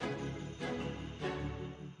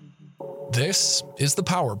This is The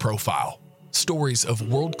Power Profile, stories of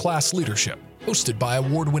world-class leadership, hosted by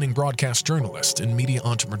award-winning broadcast journalist and media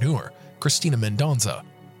entrepreneur, Christina Mendonza.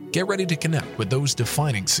 Get ready to connect with those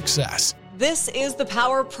defining success. This is The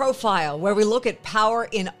Power Profile, where we look at power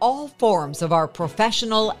in all forms of our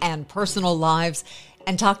professional and personal lives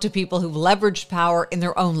and talk to people who've leveraged power in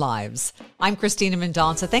their own lives. I'm Christina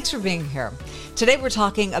Mendonza. Thanks for being here. Today we're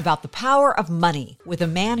talking about the power of money with a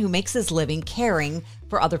man who makes his living caring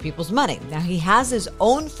for other people's money. Now, he has his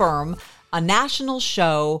own firm, a national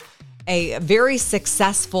show, a very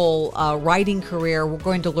successful writing career. We're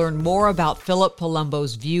going to learn more about Philip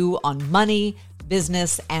Palumbo's view on money,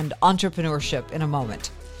 business, and entrepreneurship in a moment.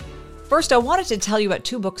 First, I wanted to tell you about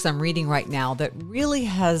two books I'm reading right now that really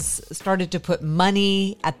has started to put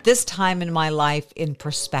money at this time in my life in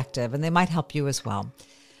perspective, and they might help you as well.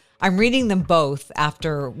 I'm reading them both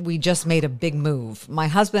after we just made a big move. My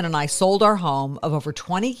husband and I sold our home of over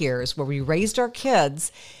 20 years where we raised our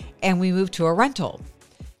kids, and we moved to a rental.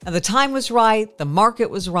 Now, the time was right, the market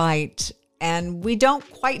was right, and we don't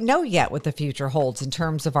quite know yet what the future holds in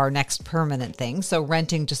terms of our next permanent thing, so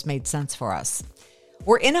renting just made sense for us.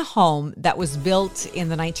 We're in a home that was built in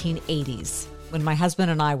the 1980s when my husband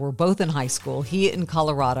and I were both in high school, he in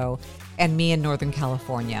Colorado and me in Northern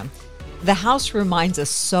California. The house reminds us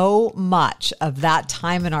so much of that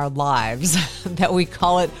time in our lives that we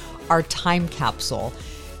call it our time capsule.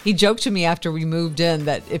 He joked to me after we moved in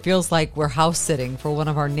that it feels like we're house sitting for one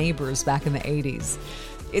of our neighbors back in the 80s.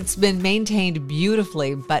 It's been maintained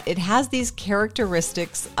beautifully, but it has these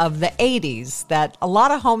characteristics of the 80s that a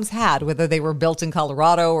lot of homes had, whether they were built in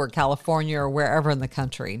Colorado or California or wherever in the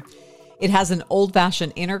country. It has an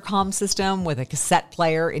old-fashioned intercom system with a cassette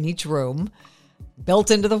player in each room, built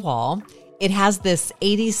into the wall. It has this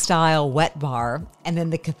 80s style wet bar and then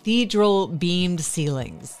the cathedral beamed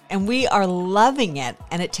ceilings. And we are loving it.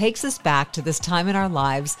 And it takes us back to this time in our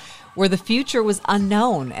lives where the future was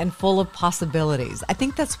unknown and full of possibilities. I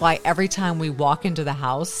think that's why every time we walk into the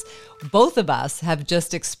house, both of us have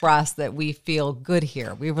just expressed that we feel good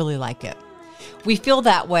here. We really like it. We feel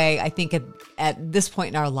that way, I think, at this point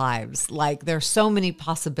in our lives. Like there's so many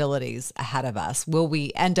possibilities ahead of us. Will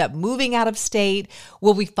we end up moving out of state?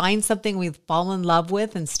 Will we find something we fall in love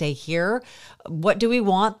with and stay here? What do we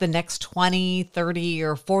want the next 20, 30,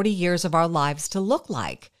 or 40 years of our lives to look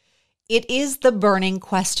like? It is the burning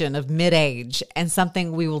question of mid-age and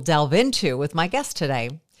something we will delve into with my guest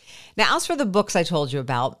today. Now, as for the books I told you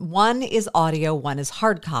about, one is audio, one is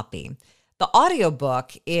hard copy. The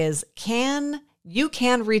audiobook is You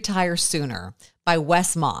Can Retire Sooner by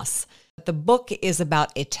Wes Moss. The book is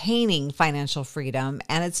about attaining financial freedom,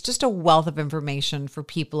 and it's just a wealth of information for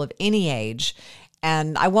people of any age.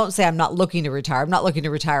 And I won't say I'm not looking to retire. I'm not looking to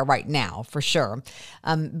retire right now, for sure.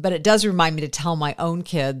 But it does remind me to tell my own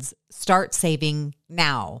kids, start saving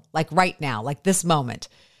now, like right now, like this moment.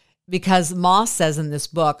 Because Moss says in this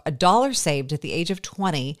book, $1 saved at the age of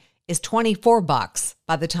 20 is $24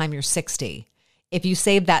 by the time you're 60. If you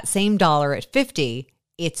save that same dollar at 50,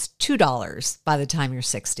 it's $2 by the time you're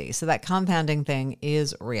 60. So that compounding thing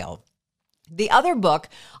is real. The other book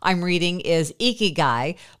I'm reading is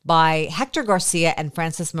Ikigai by Hector Garcia and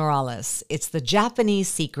Francis Morales. It's the Japanese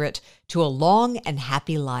secret to a long and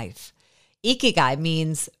happy life. Ikigai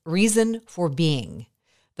means reason for being.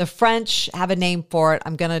 The French have a name for it.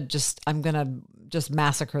 I'm gonna just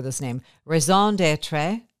massacre this name. Raison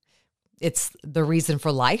d'être. It's the reason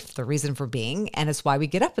for life, the reason for being, and it's why we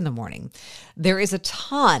get up in the morning. There is a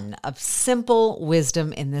ton of simple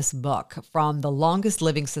wisdom in this book from the longest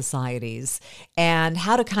living societies and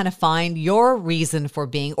how to kind of find your reason for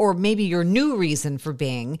being, or maybe your new reason for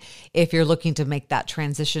being if you're looking to make that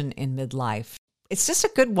transition in midlife. It's just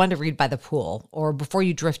a good one to read by the pool or before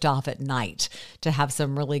you drift off at night to have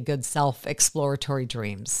some really good self-exploratory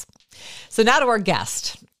dreams. So now to our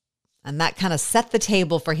guest. And that kind of set the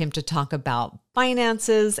table for him to talk about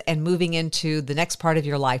finances and moving into the next part of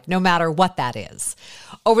your life, no matter what that is.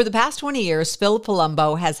 Over the past 20 years, Philip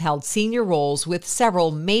Palumbo has held senior roles with several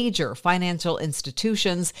major financial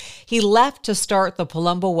institutions. He left to start the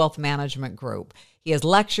Palumbo Wealth Management Group. He has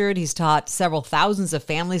lectured, he's taught several thousands of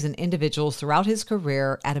families and individuals throughout his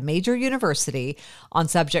career at a major university on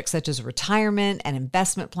subjects such as retirement and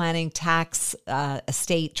investment planning, tax,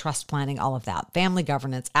 estate, trust planning, all of that, family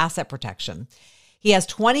governance, asset protection. He has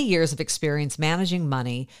 20 years of experience managing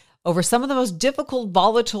money over some of the most difficult,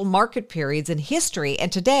 volatile market periods in history.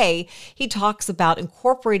 And today, he talks about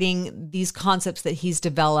incorporating these concepts that he's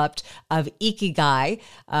developed of Ikigai.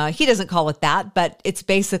 He doesn't call it that, but it's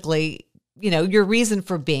basically your reason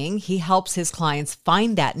for being. He helps his clients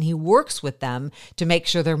find that, and he works with them to make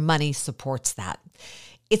sure their money supports that.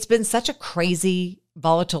 It's been such a crazy,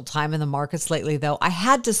 volatile time in the markets lately, though. I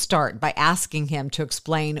had to start by asking him to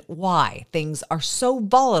explain why things are so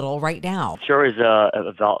volatile right now. Sure is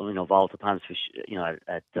volatile times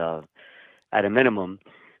for at a minimum.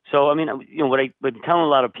 So I mean, what I've been telling a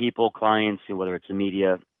lot of people, clients, whether it's the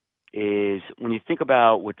media, is when you think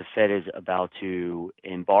about what the Fed is about to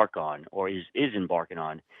embark on, or is embarking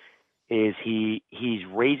on, is he's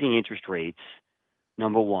raising interest rates.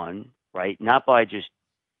 Number one, right? Not by just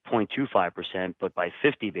 0.25%, but by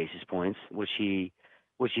 50 basis points, he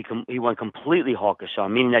went completely hawkish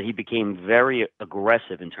on, meaning that he became very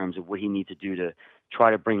aggressive in terms of what he needs to do to try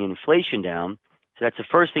to bring inflation down. So that's the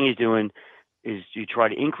first thing he's doing, is you try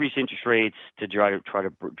to increase interest rates to try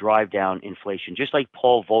to drive down inflation, just like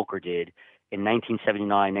Paul Volcker did in 1979,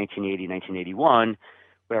 1980, 1981,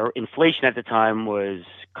 where inflation at the time was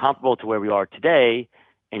comparable to where we are today,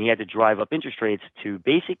 and he had to drive up interest rates to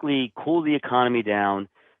basically cool the economy down,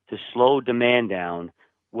 to slow demand down,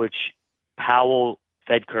 which Powell,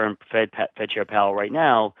 Fed Chair Powell right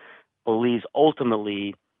now, believes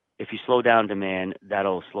ultimately if you slow down demand,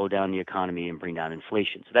 that'll slow down the economy and bring down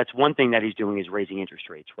inflation. So that's one thing that he's doing, is raising interest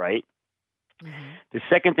rates, right? Mm-hmm. The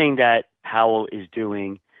second thing that Powell is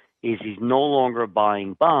doing is he's no longer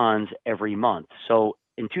buying bonds every month. So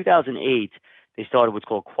in 2008, they started what's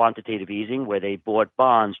called quantitative easing, where they bought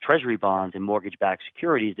bonds, treasury bonds, and mortgage-backed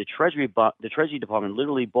securities. The Treasury Department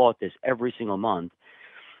literally bought this every single month.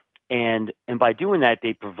 And by doing that,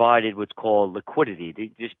 they provided what's called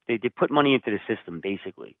liquidity. They put money into the system,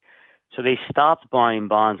 basically. So they stopped buying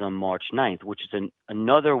bonds on March 9th, which is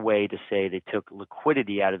another way to say they took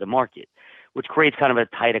liquidity out of the market, which creates kind of a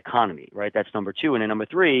tight economy, right? That's number two. And then number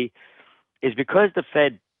three is because the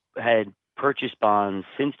Fed had purchased bonds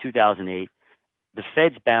since 2008, the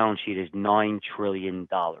Fed's balance sheet is $9 trillion,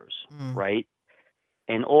 right?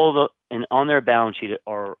 And on their balance sheet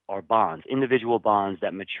are bonds, individual bonds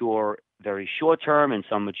that mature very short term and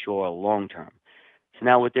some mature long term. So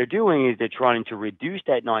now what they're doing is they're trying to reduce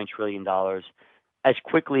that $9 trillion as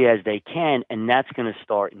quickly as they can, and that's going to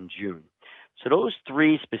start in June. So those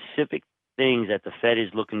three specific things that the Fed is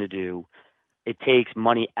looking to do, it takes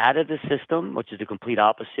money out of the system, which is the complete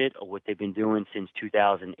opposite of what they've been doing since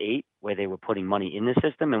 2008, where they were putting money in the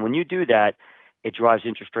system. And when you do that, it drives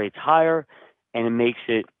interest rates higher, and it makes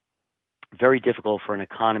it very difficult for an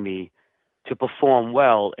economy to perform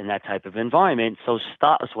well in that type of environment. So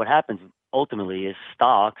what happens ultimately is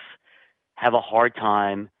stocks have a hard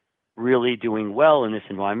time really doing well in this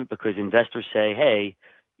environment, because investors say, hey,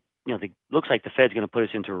 it looks like the Fed's going to put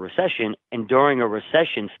us into a recession. And during a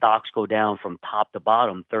recession, stocks go down from top to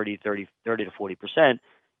bottom 30 to 40%,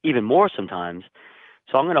 even more sometimes.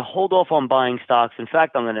 So I'm going to hold off on buying stocks. In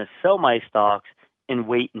fact, I'm going to sell my stocks and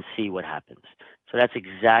wait and see what happens. So that's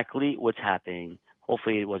exactly what's happening.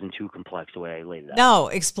 Hopefully it wasn't too complex the way I laid it out. No,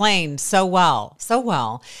 explained so well, so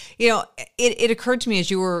well. It occurred to me as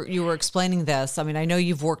you were explaining this. I mean, I know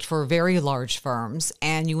you've worked for very large firms,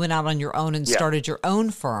 and you went out on your own and started your own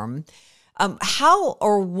firm. How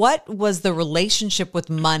or what was the relationship with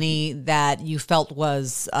money that you felt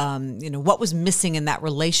was, what was missing in that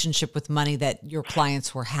relationship with money that your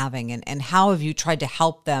clients were having, and how have you tried to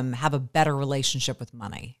help them have a better relationship with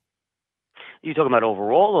money? You talking about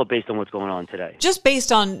overall, or based on what's going on today? Just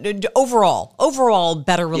based on overall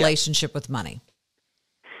better relationship with money.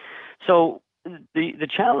 So the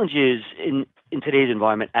challenge is in today's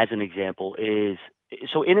environment, as an example, is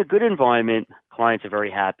so in a good environment, clients are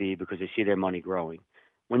very happy because they see their money growing.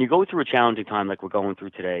 When you go through a challenging time like we're going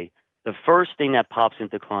through today, the first thing that pops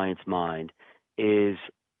into clients' mind is,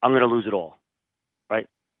 I'm going to lose it all, right?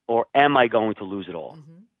 Or am I going to lose it all?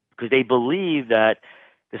 Mm-hmm. Because they believe that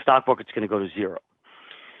the stock market's going to go to zero.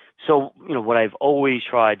 So, what I've always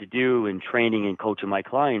tried to do in training and coaching my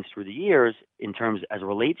clients through the years, in terms as it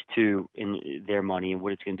relates to in their money and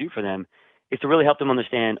what it's going to do for them, is to really help them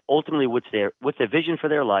understand ultimately what's their vision for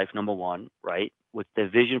their life, number one, right? What's their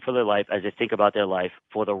vision for their life as they think about their life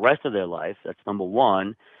for the rest of their life. That's number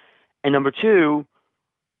one. And number two,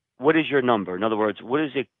 what is your number? In other words, what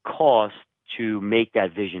does it cost to make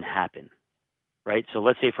that vision happen, right? So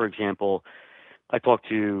let's say, for example, I talked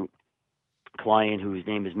to a client whose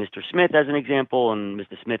name is Mr. Smith as an example, and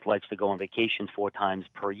Mr. Smith likes to go on vacations 4 times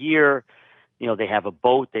per year. They have a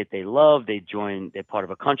boat that they love. They're part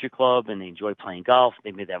of a country club, and they enjoy playing golf.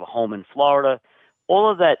 Maybe they have a home in Florida.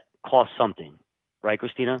 All of that costs something, right,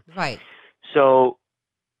 Christina? Right. So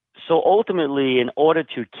ultimately, in order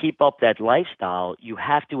to keep up that lifestyle, you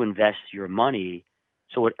have to invest your money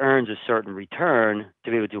so it earns a certain return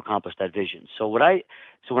to be able to accomplish that vision. So when I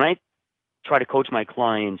try to coach my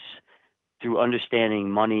clients through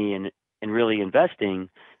understanding money and and really investing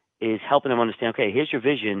is helping them understand, okay, here's your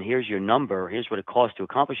vision, here's your number, here's what it costs to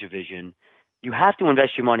accomplish your vision. You have to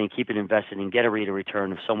invest your money and keep it invested and get a rate of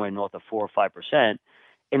return of somewhere north of 4 or 5%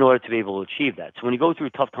 in order to be able to achieve that. So when you go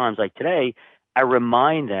through tough times like today, I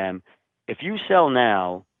remind them, if you sell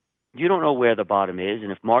now, you don't know where the bottom is.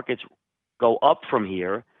 And if markets go up from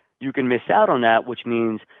here, you can miss out on that, which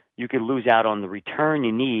means you can lose out on the return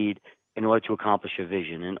you need in order to accomplish your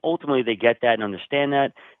vision. And ultimately, they get that and understand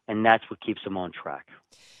that, and that's what keeps them on track.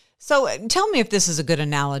 So tell me if this is a good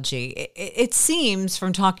analogy. It seems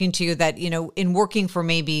from talking to you that, in working for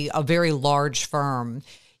maybe a very large firm,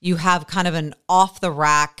 you have kind of an off the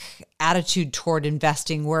rack attitude toward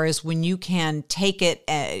investing, whereas when you can take it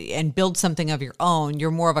and build something of your own,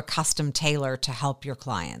 you're more of a custom tailor to help your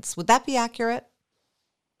clients. Would that be accurate?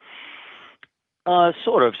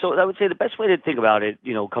 Sort of. So I would say the best way to think about it,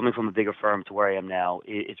 coming from a bigger firm to where I am now,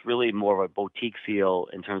 it's really more of a boutique feel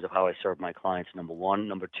in terms of how I serve my clients, number one.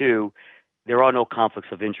 Number two, there are no conflicts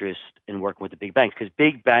of interest in working with the big banks, because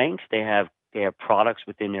big banks, they have products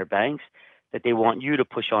within their banks that they want you to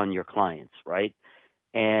push on your clients, right?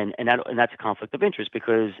 And that's a conflict of interest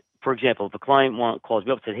because, for example, if a client calls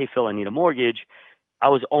me up and says, "Hey Phil, I need a mortgage," I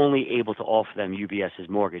was only able to offer them UBS's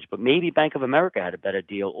mortgage, but maybe Bank of America had a better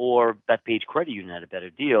deal or Bethpage Credit Union had a better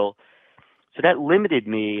deal. So that limited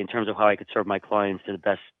me in terms of how I could serve my clients to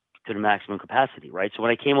the maximum capacity, right? So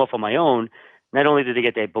when I came off on my own, not only did they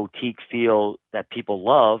get that boutique feel that people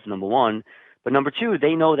love, number one, but number two,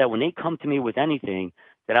 they know that when they come to me with anything,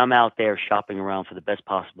 that I'm out there shopping around for the best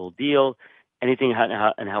possible deal, anything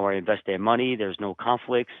and how I invest their money. There's no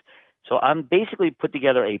conflicts. So I'm basically put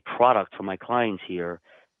together a product for my clients here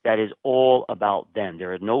that is all about them.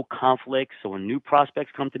 There are no conflicts. So when new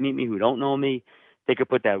prospects come to meet me who don't know me, they could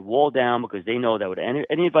put that wall down because they know that with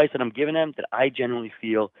any advice that I'm giving them, that I genuinely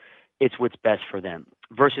feel it's what's best for them.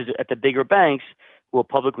 Versus at the bigger banks who are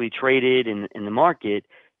publicly traded in the market,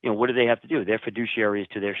 what do they have to do? They're fiduciaries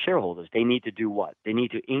to their shareholders. They need to do what? They need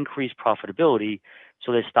to increase profitability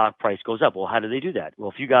so their stock price goes up. Well, how do they do that? Well,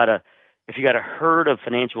 if you got a herd of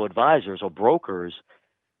financial advisors or brokers,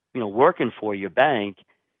 working for your bank,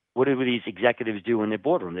 what do these executives do in their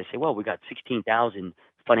boardroom? They say, well, we got 16,000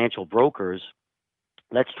 financial brokers.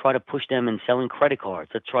 Let's try to push them in selling credit cards.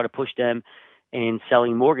 Let's try to push them in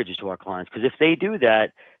selling mortgages to our clients. Because if they do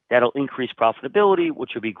that, that'll increase profitability,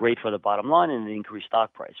 which will be great for the bottom line and an increased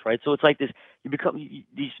stock price, right? So it's like this: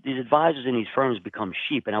 these advisors in these firms become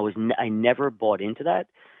sheep, and I never bought into that.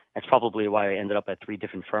 That's probably why I ended up at 3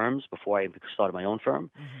 different firms before I started my own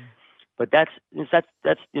firm. Mm-hmm. But that's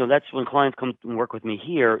when clients come and work with me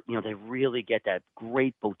here. They really get that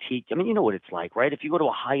great boutique. I mean, you know what it's like, right? If you go to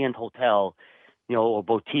a high-end hotel, or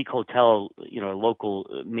boutique hotel, a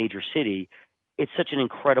local major city, it's such an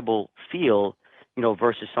incredible feel,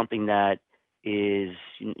 versus something that is,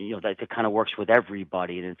 that kind of works with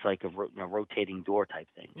everybody, and it's like a rotating door type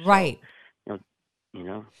thing. Right. So, you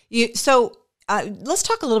know. So let's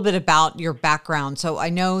talk a little bit about your background. So I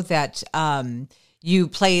know that you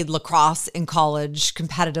played lacrosse in college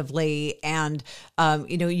competitively, and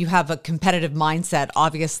you have a competitive mindset.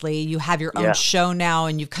 Obviously, you have your own show now,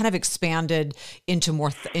 and you've kind of expanded into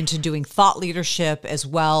more into doing thought leadership as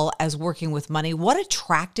well as working with money. What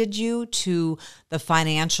attracted you to the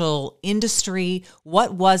financial industry?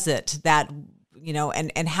 What was it that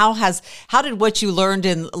and how did what you learned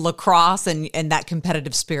in lacrosse and that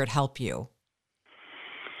competitive spirit help you?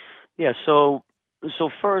 Yeah. So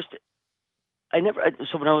first,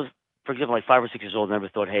 so when I was, for example, like 5 or 6 years old, I never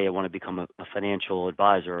thought, hey, I want to become a financial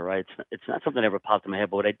advisor, right? It's not something that ever popped in my head,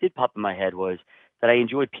 but what I did pop in my head was that I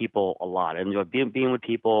enjoyed people a lot. I enjoyed being with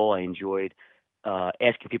people. I enjoyed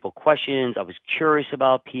asking people questions. I was curious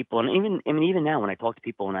about people. And even now when I talk to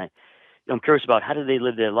people and I'm curious about how do they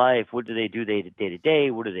live their life? What do they do day to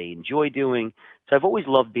day? What do they enjoy doing? So I've always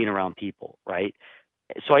loved being around people, right?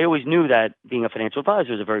 So I always knew that being a financial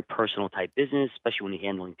advisor is a very personal type business, especially when you're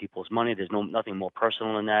handling people's money. There's nothing more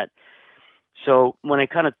personal than that. So when I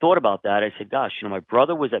kind of thought about that, I said, gosh, my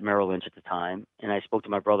brother was at Merrill Lynch at the time, and I spoke to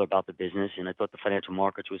my brother about the business, and I thought the financial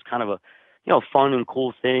markets was kind of a, fun and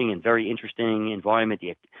cool thing and very interesting environment.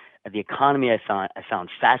 The economy I found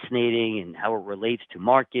fascinating, and how it relates to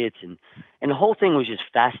markets, and the whole thing was just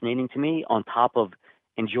fascinating to me on top of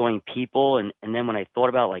enjoying people. And then when I thought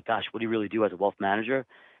about, like, gosh, what do you really do as a wealth manager?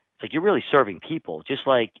 It's like you're really serving people, just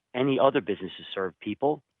like any other businesses serve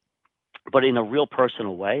people, but in a real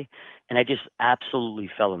personal way. And I just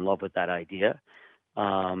absolutely fell in love with that idea.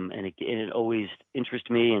 And it always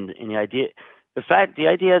interested me. And the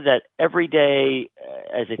idea that every day,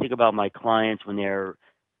 as I think about my clients when they're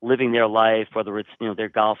living their life, whether it's, they're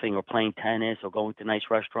golfing or playing tennis or going to nice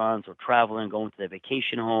restaurants or traveling, going to their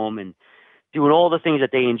vacation home and doing all the things that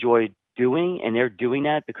they enjoy doing. And they're doing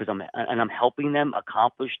that because I'm helping them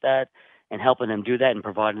accomplish that and helping them do that and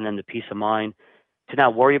providing them the peace of mind to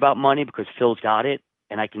not worry about money because Phil's got it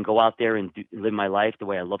and I can go out there and live my life the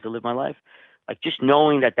way I love to live my life. Like just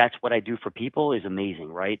knowing that that's what I do for people is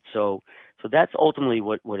amazing, right? So that's ultimately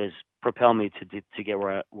what has propelled me to get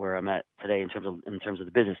where I'm at today in terms of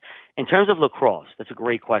the business. In terms of lacrosse, that's a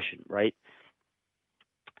great question, right?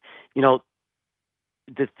 You know,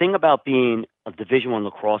 the thing about being a Division I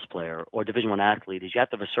lacrosse player or Division I athlete is you have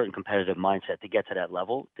to have a certain competitive mindset to get to that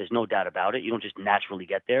level. There's no doubt about it. You don't just naturally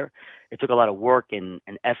get there. It took a lot of work and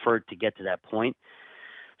effort to get to that point.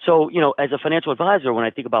 So, as a financial advisor, when I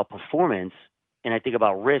think about performance and I think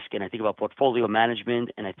about risk and I think about portfolio management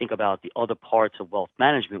and I think about the other parts of wealth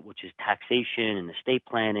management, which is taxation and estate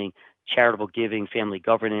planning, charitable giving, family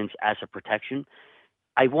governance, asset protection,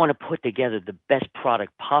 I want to put together the best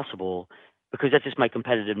product possible because that's just my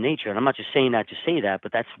competitive nature. And I'm not just saying that to say that,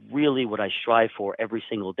 but that's really what I strive for every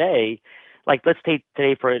single day. Like, let's take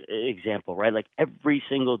today for an example, right? Like every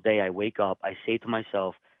single day I wake up, I say to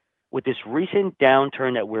myself, with this recent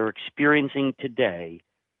downturn that we're experiencing today,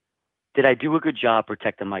 did I do a good job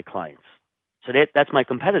protecting my clients? So that's my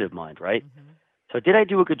competitive mind, right? Mm-hmm. So did I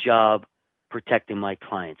do a good job protecting my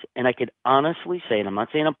clients? And I could honestly say, and I'm not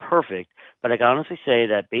saying I'm perfect, but I can honestly say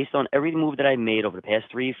that based on every move that I made over the past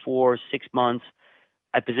 3, 4, 6 months,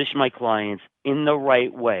 I positioned my clients in the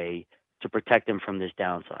right way to protect them from this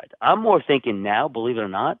downside. I'm more thinking now, believe it or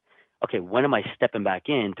not, okay, when am I stepping back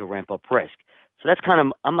in to ramp up risk? So that's kind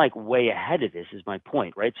of, I'm like way ahead of this is my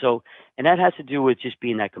point, right? So, and that has to do with just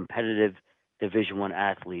being that competitive Division I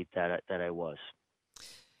athlete that I was.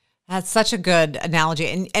 That's such a good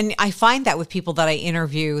analogy. And I find that with people that I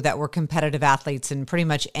interview that were competitive athletes in pretty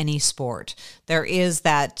much any sport, there is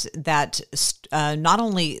that not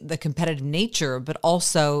only the competitive nature, but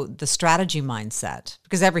also the strategy mindset,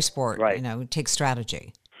 because every sport, right, takes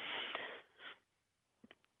strategy.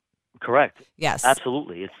 Correct. Yes.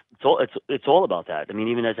 Absolutely. It's all about that. I mean,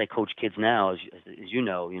 even as I coach kids now, as you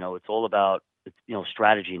know, it's all about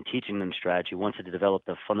strategy and teaching them strategy. Once they develop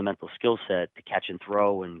the fundamental skill set to catch and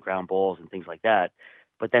throw and ground balls and things like that.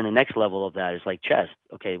 But then the next level of that is like chess.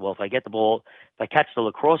 Okay, well, if I get the ball, if I catch the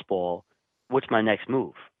lacrosse ball, what's my next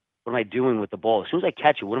move? What am I doing with the ball? As soon as I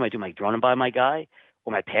catch it, what am I doing? Am I running by my guy?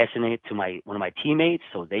 Or am I passing it to one of my teammates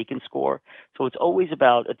so they can score? So it's always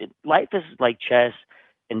about life is like chess.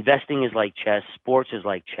 Investing is like chess. Sports is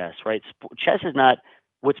like chess, right? Chess is not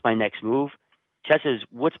what's my next move. Chess is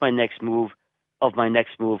what's my next move of my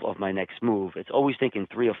next move of my next move. It's always thinking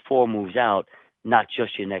 3 or 4 moves out, not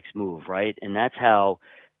just your next move, right? And that's how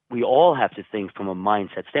we all have to think from a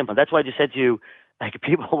mindset standpoint. That's why I just said to you, like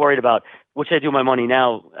people are worried about what should I do with my money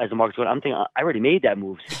now as the market's going. I'm thinking I already made that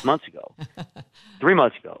move 6 months ago, 3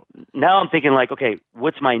 months ago. Now I'm thinking like, okay,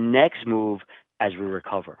 what's my next move as we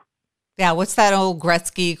recover? Yeah, what's that old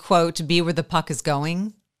Gretzky quote, be where the puck is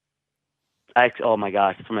going? Oh my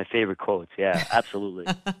gosh, it's one of my favorite quotes. Yeah, absolutely.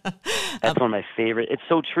 That's one of my favorite. It's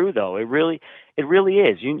so true though. It really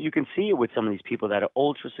is. You can see it with some of these people that are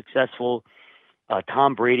ultra successful.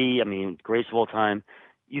 Tom Brady, I mean, greatest of all time.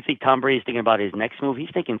 You think Tom Brady's thinking about his next move?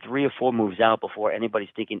 He's thinking 3 or 4 moves out before anybody's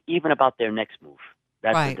thinking even about their next move.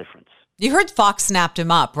 That's right. the difference. You heard Fox snapped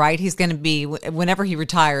him up, right? He's going to be, whenever he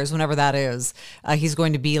retires, whenever that is, he's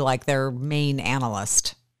going to be like their main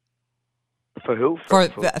analyst. For who?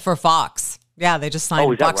 For Fox. Yeah, they just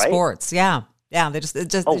signed Fox right? Sports. Yeah. Yeah, it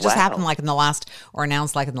just happened like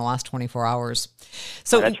announced like in the last 24 hours.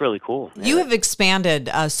 So that's really cool. You have expanded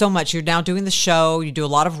so much. You're now doing the show. You do a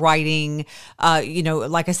lot of writing,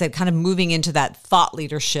 like I said, kind of moving into that thought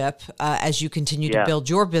leadership as you continue to build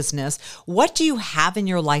your business. What do you have in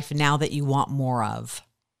your life now that you want more of?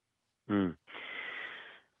 As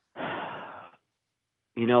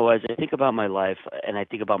I think about my life and I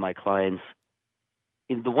think about my clients,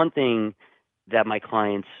 the one thing that my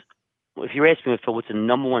clients, if you ask me, Phil, what's the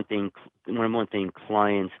number one thing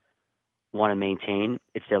clients want to maintain,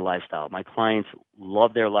 it's their lifestyle. My clients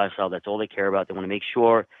love their lifestyle. That's all they care about. They want to make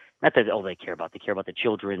sure, not that all they care about the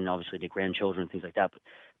children and obviously the grandchildren and things like that. But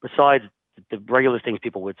besides the regular things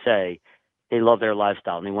people would say, they love their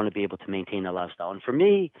lifestyle and they want to be able to maintain their lifestyle. And for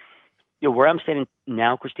me, where I'm standing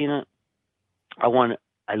now, Christina, I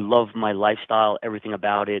love my lifestyle, everything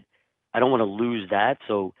about it. I don't want to lose that.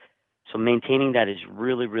 So maintaining that is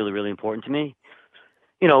really, really, really important to me.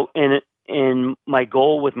 And my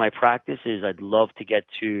goal with my practice is I'd love to get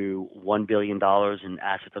to $1 billion in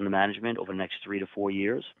assets under management over the next 3 to 4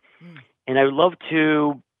 years. And I would love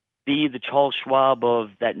to be the Charles Schwab of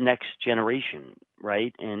that next generation,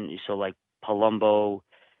 right? And so like Palumbo,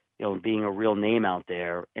 being a real name out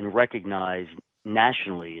there and recognized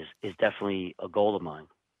nationally is definitely a goal of mine.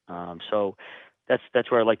 So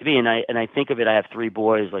that's where I'd like to be. And I think of it. I have three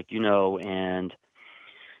boys, like and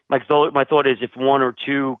my thought is if one or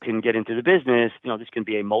two can get into the business, this can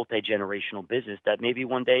be a multi-generational business that maybe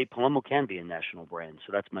one day Palumbo can be a national brand.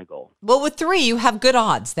 So that's my goal. Well, with three, you have good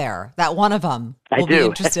odds there that one of them will be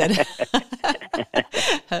interested.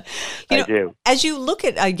 I do. As you look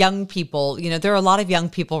at young people, there are a lot of young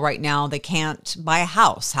people right now that can't buy a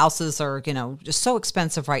house. Houses are, just so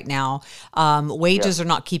expensive right now. Wages are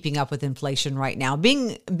not keeping up with inflation right now.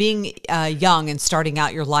 Being young and starting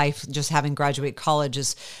out your life, just having graduated college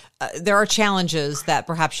there are challenges that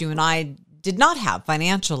perhaps you and I did not have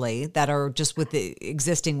financially that are just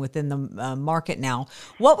existing within the market now.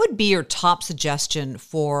 What would be your top suggestion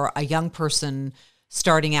for a young person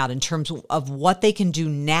starting out in terms of what they can do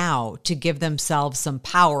now to give themselves some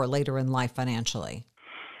power later in life financially?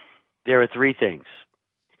 There are three things.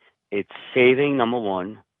 It's saving, number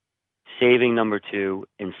one, saving, number two,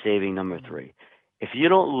 and saving, number three. If you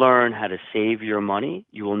don't learn how to save your money,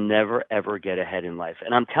 you will never, ever get ahead in life.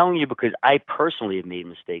 And I'm telling you because I personally have made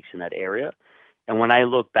mistakes in that area. And when I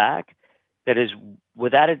look back, that is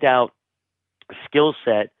without a doubt a skill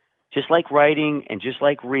set, just like writing and just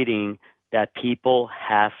like reading, that people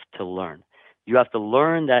have to learn. You have to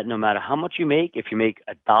learn that no matter how much you make, if you make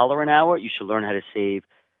 $1 an hour, you should learn how to save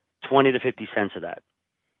 20 to 50 cents of that.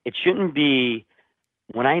 It shouldn't be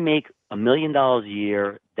when I make $1 million a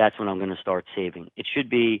year, that's when I'm going to start saving. It should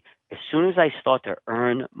be as soon as I start to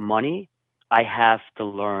earn money, I have to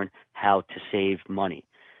learn how to save money.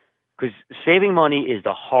 Because saving money is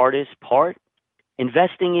the hardest part.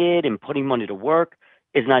 Investing it and putting money to work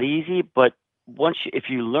is not easy, but if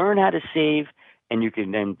you learn how to save and you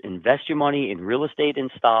can then invest your money in real estate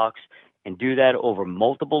and stocks and do that over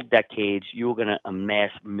multiple decades, you're going to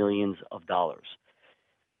amass millions of dollars.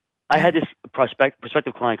 I had this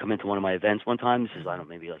prospective client come into one of my events one time. This is, I don't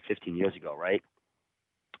know, maybe like 15 years ago, right?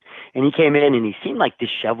 And he came in and he seemed like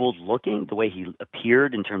disheveled looking, the way he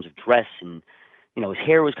appeared in terms of dress, and his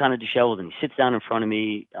hair was kind of disheveled. And he sits down in front of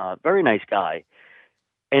me, very nice guy.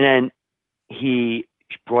 And then he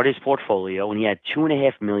brought his portfolio and he had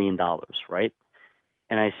 $2.5 million, right?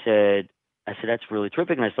 And I said, that's really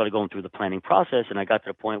terrific. And I started going through the planning process, and I got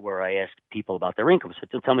to the point where I asked people about their income. I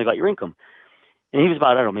said, tell me about your income. And he was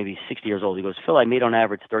about, I don't know, maybe 60 years old. He goes, Phil, I made on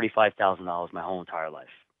average $35,000 my whole entire life.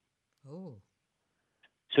 Oh.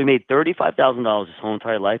 So he made $35,000 his whole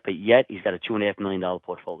entire life, but yet he's got a $2.5 million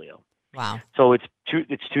portfolio. Wow. So it's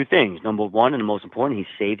two things. Number one, and the most important, he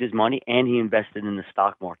saved his money and he invested in the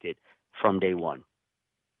stock market from day one.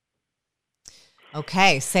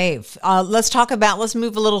 Okay, save. Let's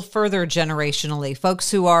move a little further generationally.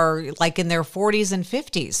 Folks who are like in their 40s and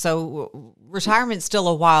 50s. So retirement's still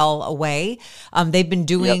a while away. They've been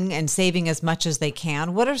doing and saving as much as they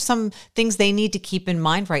can. What are some things they need to keep in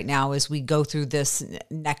mind right now as we go through this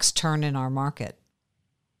next turn in our market?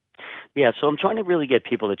 Yeah, so I'm trying to really get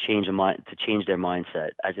people to change their mindset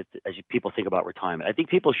as people think about retirement. I think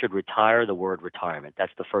people should retire the word retirement.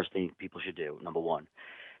 That's the first thing people should do, number one.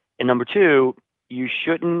 And number two, you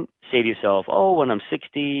shouldn't say to yourself, oh, when I'm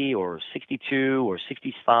 60 or 62 or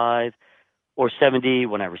 65 or 70,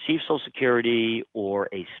 when I receive Social Security or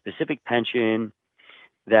a specific pension,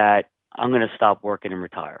 that I'm going to stop working and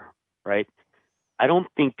retire, right? I don't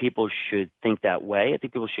think people should think that way. I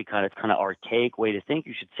think people should kind of archaic way to think.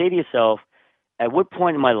 You should say to yourself, at what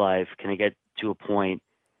point in my life can I get to a point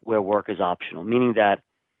where work is optional? Meaning that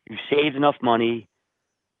you saved enough money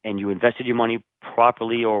and you invested your money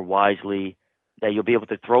properly or wisely that you'll be able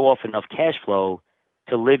to throw off enough cash flow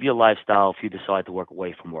to live your lifestyle if you decide to work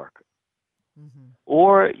away from work. Mm-hmm.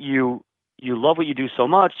 Or you love what you do so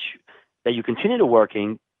much that you continue to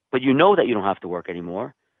working, but you know that you don't have to work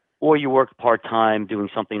anymore. Or you work part-time doing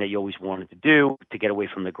something that you always wanted to do to get away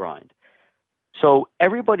from the grind. So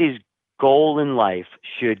everybody's goal in life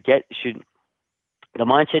the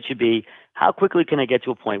mindset should be, how quickly can I get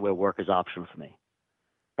to a point where work is optional for me?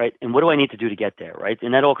 Right? And what do I need to do to get there? Right?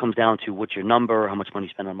 And that all comes down to what's your number, how much money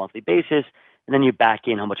you spend on a monthly basis, and then you back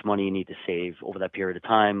in how much money you need to save over that period of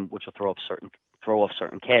time, which will throw off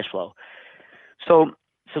certain cash flow. So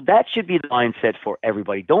that should be the mindset for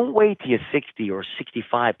everybody. Don't wait till you're 60 or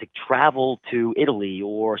 65 to travel to Italy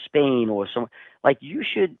or Spain or somewhere. Like you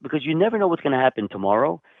should, because you never know what's going to happen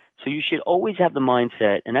tomorrow. So you should always have the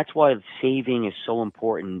mindset, and that's why saving is so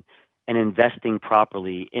important, and investing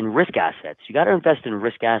properly in risk assets. You got to invest in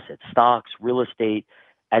risk assets, stocks, real estate,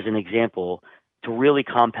 as an example, to really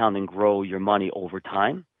compound and grow your money over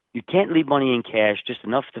time. You can't leave money in cash, just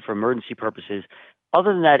enough for emergency purposes.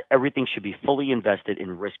 Other than that, everything should be fully invested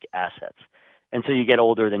in risk assets. Until you get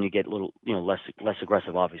older, then you get a little, less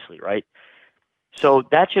aggressive, obviously, right? So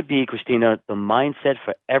that should be, Christina, the mindset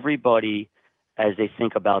for everybody as they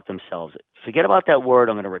think about themselves. Forget about that word.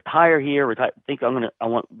 I'm going to retire here. I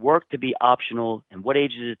want work to be optional. And what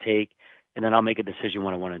age does it take? And then I'll make a decision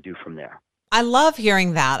what I want to do from there. I love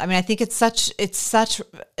hearing that. I mean, I think it's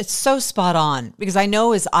so spot on, because I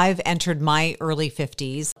know as I've entered my early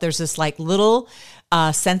 50s, there's this like little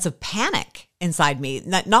sense of panic inside me.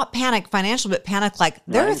 Not panic financial, but panic like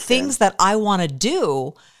there are things that I want to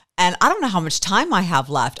do, and I don't know how much time I have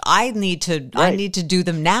left. I need to do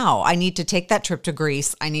them now. I need to take that trip to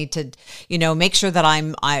Greece. I need to, make sure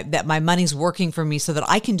that that my money's working for me so that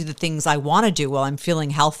I can do the things I want to do while I'm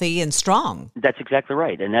feeling healthy and strong. That's exactly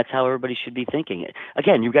right. And that's how everybody should be thinking.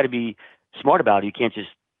 Again, you've got to be smart about it. You can't just,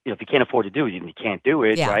 if you can't afford to do it, you can't do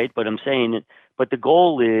it, right? But I'm saying, but the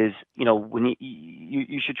goal is, when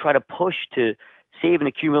you should try to push to save and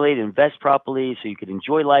accumulate, invest properly so you could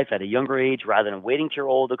enjoy life at a younger age rather than waiting till you're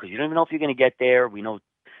older, because you don't even know if you're going to get there. We know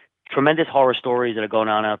tremendous horror stories that are going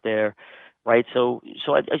on out there, right? So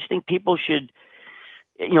I just think people should,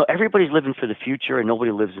 everybody's living for the future and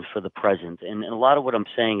nobody lives for the present. And a lot of what I'm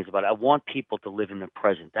saying is about, I want people to live in the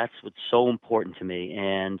present. That's what's so important to me.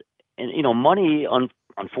 And money,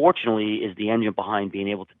 unfortunately, is the engine behind being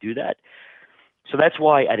able to do that. So that's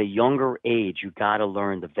why at a younger age, you got to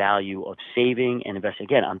learn the value of saving and investing.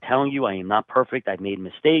 Again, I'm telling you, I am not perfect. I've made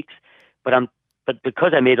mistakes, but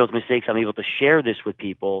because I made those mistakes, I'm able to share this with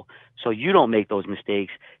people so you don't make those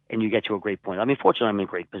mistakes and you get to a great point. I mean, fortunately, I'm in a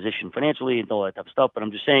great position financially and all that type of stuff, but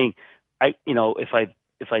I'm just saying, if I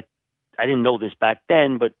didn't know this back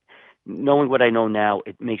then, but knowing what I know now,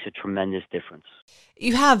 it makes a tremendous difference.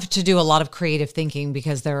 You have to do a lot of creative thinking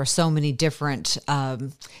because there are so many different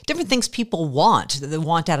things people want that they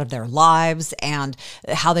want out of their lives and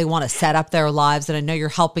how they want to set up their lives. And I know you're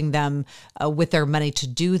helping them with their money to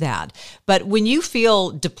do that. But when you feel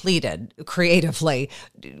depleted creatively,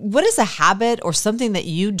 what is a habit or something that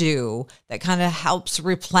you do that kind of helps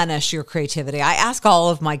replenish your creativity? I ask all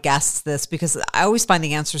of my guests this because I always find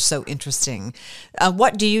the answers so interesting.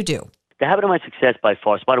 What do you do? The habit of my success by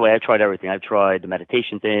far. So by the way, I've tried everything. I've tried the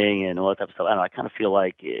meditation thing and all that type of stuff. I don't know. I kind of feel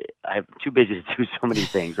like I'm too busy to do so many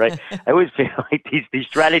things, right? I always feel like these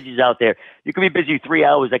strategies out there. You can be busy 3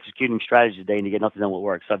 hours executing strategies a day and you get nothing done with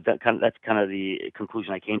work. So that's kind of the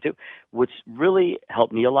conclusion I came to. What's really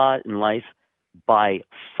helped me a lot in life by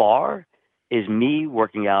far is me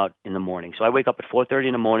working out in the morning. So I wake up at 4:30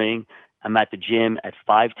 in the morning. I'm at the gym at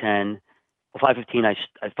 5:10. 5:15, I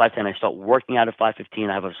start working out at 5:15.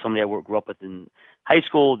 I have somebody I grew up with in high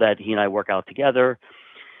school that he and I work out together.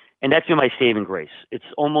 And that's been my saving grace. It's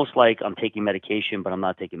almost like I'm taking medication, but I'm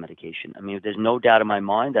not taking medication. I mean, there's no doubt in my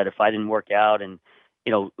mind that if I didn't work out and,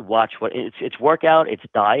 watch what it's workout, it's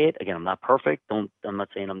diet. Again, I'm not perfect. I'm not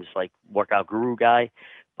saying I'm just like workout guru guy,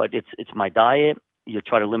 but it's my diet. You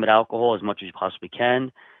try to limit alcohol as much as you possibly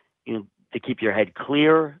can, to keep your head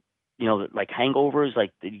clear. Like hangovers,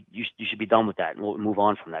 like you should be done with that and we'll move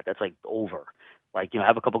on from that. That's like over. Like,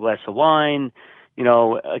 have a couple glasses of wine.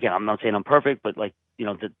 Again, I'm not saying I'm perfect, but like, you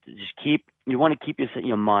want to keep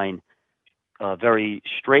your mind very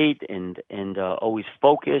straight and always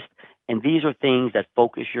focused. And these are things that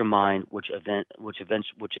focus your mind, which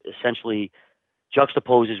essentially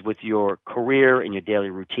juxtaposes with your career and your daily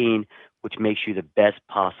routine, which makes you the best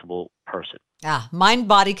possible person. Yeah,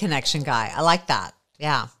 mind-body connection guy. I like that.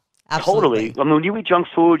 Yeah. Absolutely. Totally. I mean, when you eat junk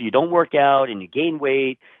food, you don't work out, and you gain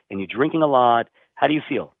weight, and you're drinking a lot, how do you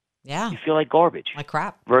feel? Yeah. You feel like garbage. Like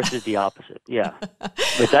crap. Versus the opposite. Yeah.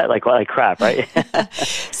 With that, like crap, right?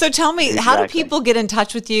 So tell me, How do people get in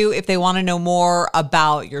touch with you if they want to know more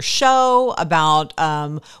about your show, about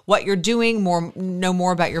what you're doing, know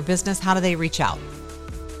more about your business? How do they reach out?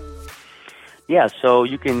 Yeah, so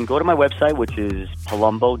you can go to my website, which is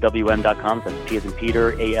palumbowm.com. That's P as in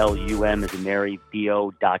Peter, ALUM as in Mary,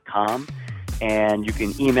 BO.com. And you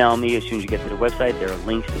can email me as soon as you get to the website. There are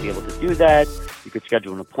links to be able to do that. You could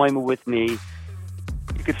schedule an appointment with me.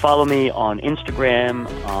 You could follow me on Instagram,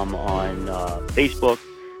 on Facebook,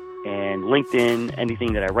 and LinkedIn,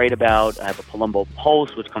 anything that I write about. I have a Palumbo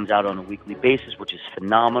Pulse, which comes out on a weekly basis, which is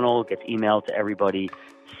phenomenal. It gets emailed to everybody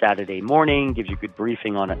Saturday morning, gives you a good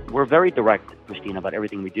briefing on it. We're very direct, Christina, about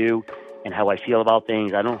everything we do and how I feel about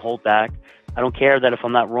things. I don't hold back. I don't care that if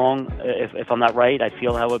I'm not wrong, if I'm not right, I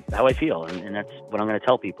feel how I feel, and that's what I'm going to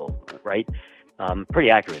tell people, right? Pretty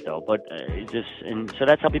accurate though, but so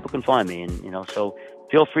that's how people can find me, and so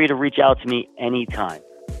feel free to reach out to me anytime.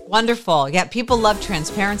 Wonderful. Yeah, people love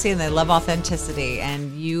transparency and they love authenticity,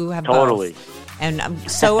 and you have Totally. both. And I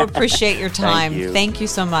so appreciate your time. Thank you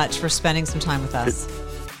So much for spending some time with us.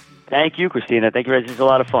 Thank you, Christina. Thank you, Rez. This is a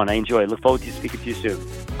lot of fun. I enjoy it. Look forward to speaking to you soon.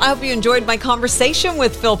 I hope you enjoyed my conversation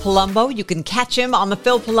with Phil Palumbo. You can catch him on the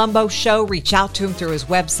Phil Palumbo Show. Reach out to him through his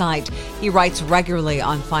website. He writes regularly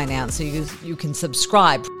on finance, so you can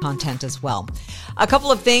subscribe for content as well. A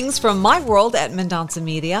couple of things from my world at Mendonça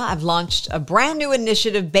Media. I've launched a brand new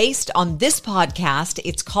initiative based on this podcast.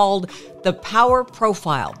 It's called The Power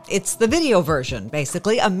Profile. It's the video version,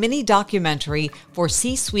 basically, a mini documentary for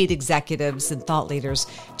C-suite executives and thought leaders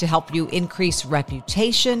to help you increase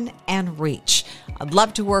reputation and reach. I'd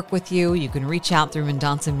love to work with you. You can reach out through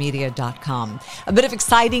MendoncaMedia.com. A bit of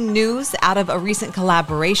exciting news out of a recent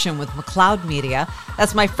collaboration with McLeod Media.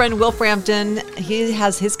 That's my friend Will Frampton. He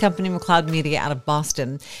has his company, McLeod Media, out of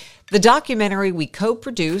Boston. The documentary we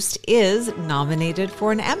co-produced is nominated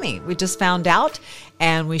for an Emmy. We just found out,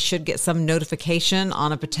 and we should get some notification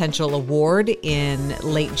on a potential award in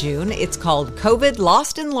late June. It's called COVID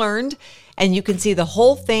Lost and Learned, and you can see the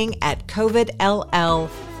whole thing at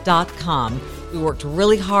covidll.com. We worked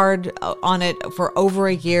really hard on it for over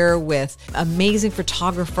a year with amazing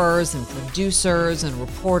photographers and producers and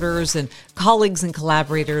reporters and colleagues and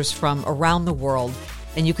collaborators from around the world.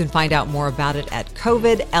 And you can find out more about it at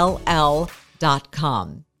covidll.com.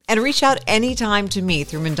 And reach out anytime to me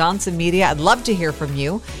through Mendonça Media. I'd love to hear from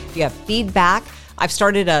you. If you have feedback, I've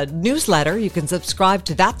started a newsletter. You can subscribe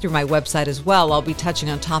to that through my website as well. I'll be touching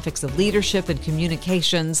on topics of leadership and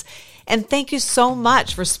communications. And thank you so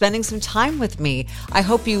much for spending some time with me. I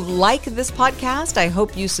hope you like this podcast. I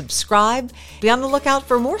hope you subscribe. Be on the lookout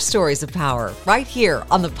for more stories of power right here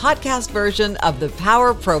on the podcast version of The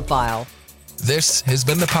Power Profile. This has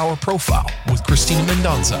been The Power Profile with Christina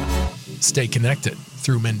Mendonça. Stay connected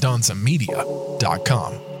through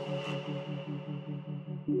MendoncaMedia.com.